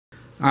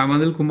I'm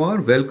Anil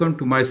Kumar. Welcome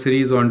to my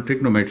series on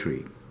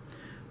trigonometry.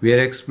 We are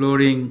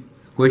exploring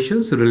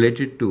questions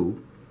related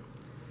to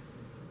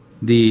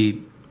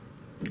the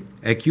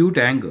acute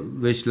angle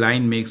which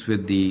line makes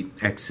with the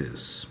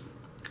axis.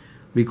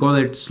 We call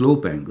it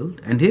slope angle,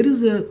 and here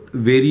is a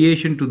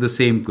variation to the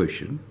same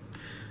question.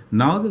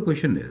 Now the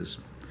question is,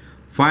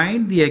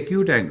 find the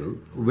acute angle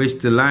which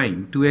the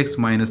line 2x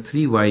minus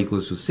 3y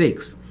equals to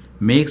 6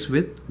 makes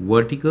with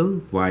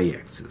vertical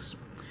y-axis.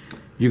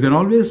 You can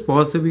always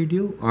pause the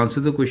video, answer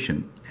the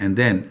question, and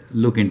then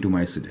look into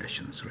my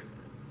suggestions. Right?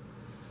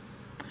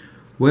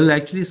 We'll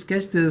actually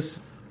sketch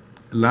this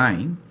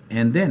line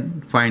and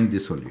then find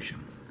the solution.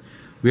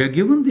 We are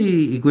given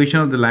the equation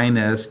of the line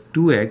as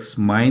 2x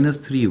minus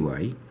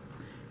 3y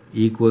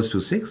equals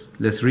to 6.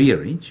 Let's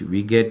rearrange.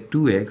 We get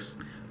 2x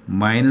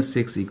minus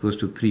 6 equals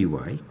to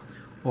 3y,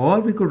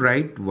 or we could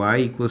write y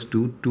equals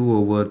to 2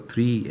 over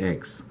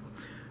 3x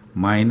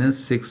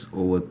minus 6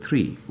 over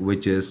 3,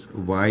 which is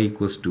y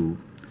equals to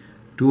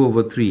 2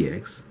 over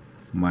 3x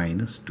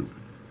minus 2.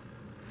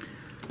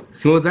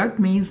 So that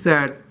means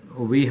that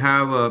we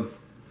have a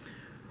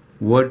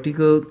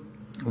vertical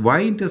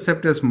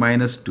y-intercept as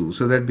minus 2,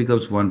 so that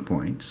becomes 1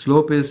 point.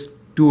 Slope is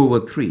 2 over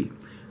 3,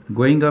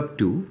 going up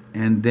 2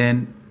 and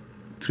then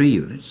 3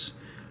 units.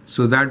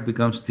 So that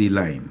becomes the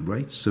line,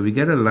 right? So we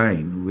get a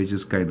line which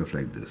is kind of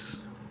like this.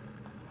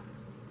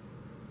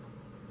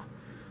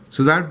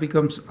 So that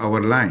becomes our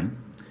line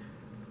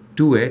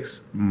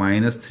 2x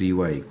minus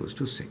 3y equals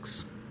to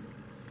 6.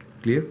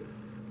 Clear?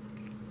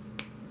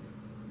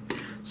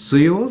 So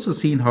you've also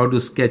seen how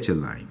to sketch a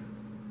line.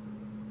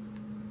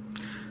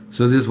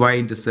 So this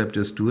y-intercept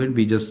is 2 and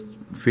we just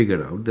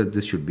figured out that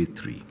this should be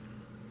 3.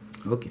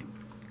 Okay.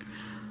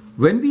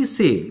 When we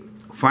say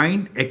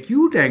find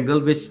acute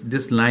angle which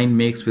this line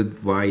makes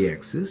with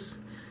y-axis,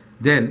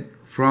 then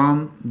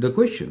from the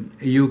question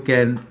you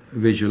can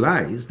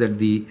visualize that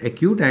the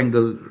acute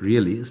angle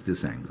really is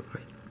this angle,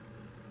 right?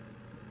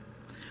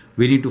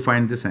 We need to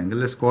find this angle.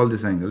 Let's call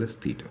this angle as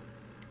theta.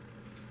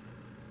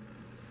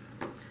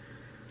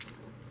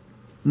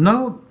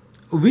 Now,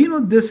 we know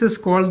this is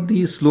called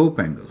the slope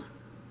angle.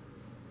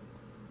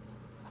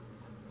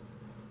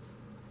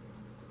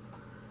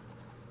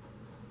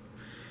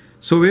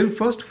 So we'll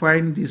first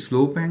find the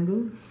slope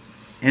angle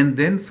and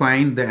then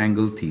find the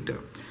angle theta.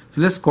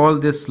 So let's call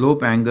this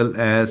slope angle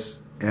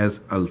as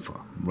alpha,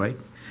 right?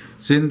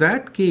 So in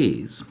that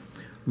case,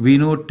 we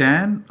know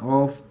tan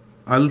of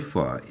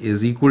alpha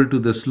is equal to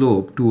the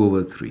slope 2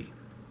 over 3,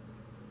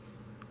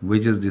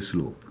 which is the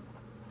slope.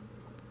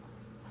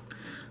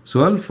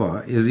 So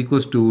alpha is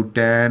equals to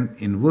tan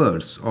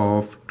inverse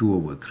of 2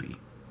 over 3.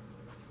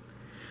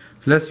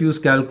 So let's use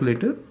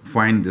calculator,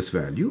 find this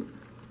value.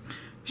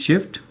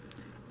 Shift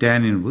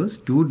tan inverse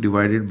 2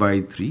 divided by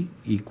 3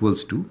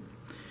 equals to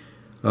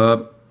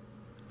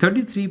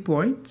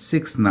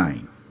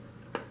 33.69.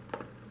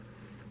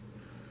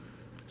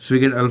 So we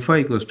get alpha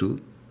equals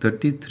to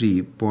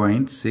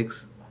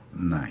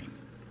 33.69.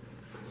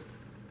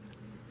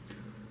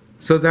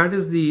 So that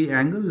is the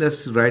angle.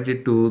 Let's write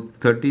it to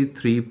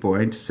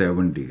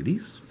 33.7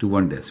 degrees to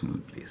one decimal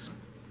place.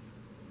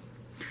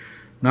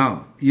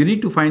 Now you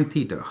need to find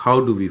theta.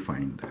 How do we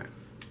find that?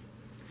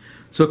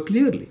 So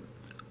clearly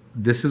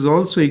this is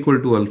also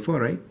equal to alpha,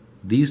 right?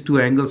 These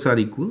two angles are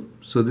equal.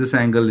 So this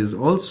angle is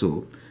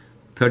also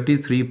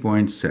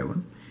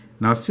 33.7.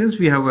 Now since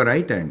we have a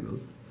right angle,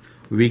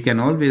 we can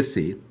always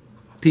say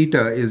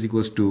theta is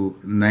equals to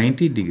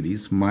 90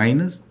 degrees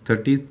minus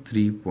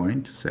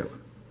 33.7.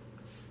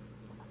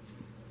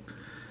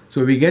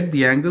 So we get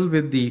the angle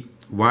with the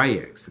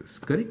y-axis,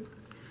 correct?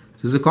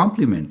 So it's a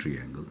complementary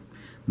angle.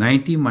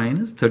 90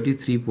 minus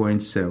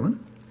 33.7,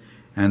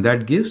 and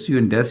that gives you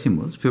in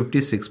decimals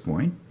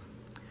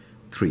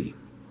 56.3.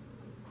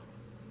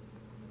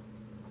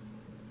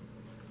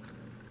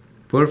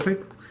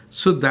 Perfect.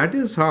 So that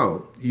is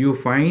how you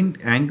find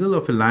angle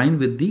of a line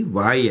with the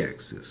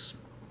y-axis.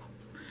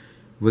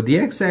 With the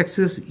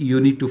x-axis, you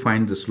need to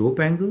find the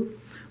slope angle.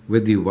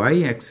 With the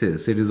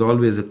y-axis, it is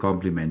always a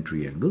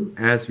complementary angle,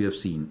 as we have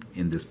seen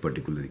in this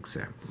particular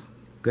example.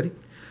 Correct?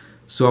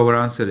 So our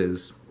answer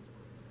is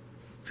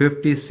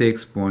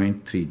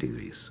 56.3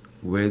 degrees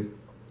with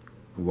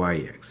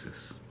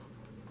y-axis.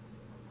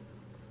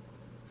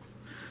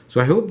 So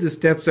I hope these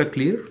steps are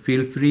clear.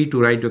 Feel free to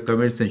write your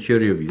comments and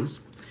share your views.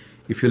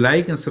 If you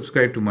like and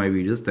subscribe to my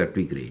videos, that'd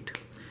be great.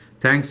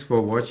 Thanks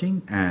for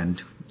watching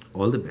and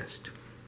all the best.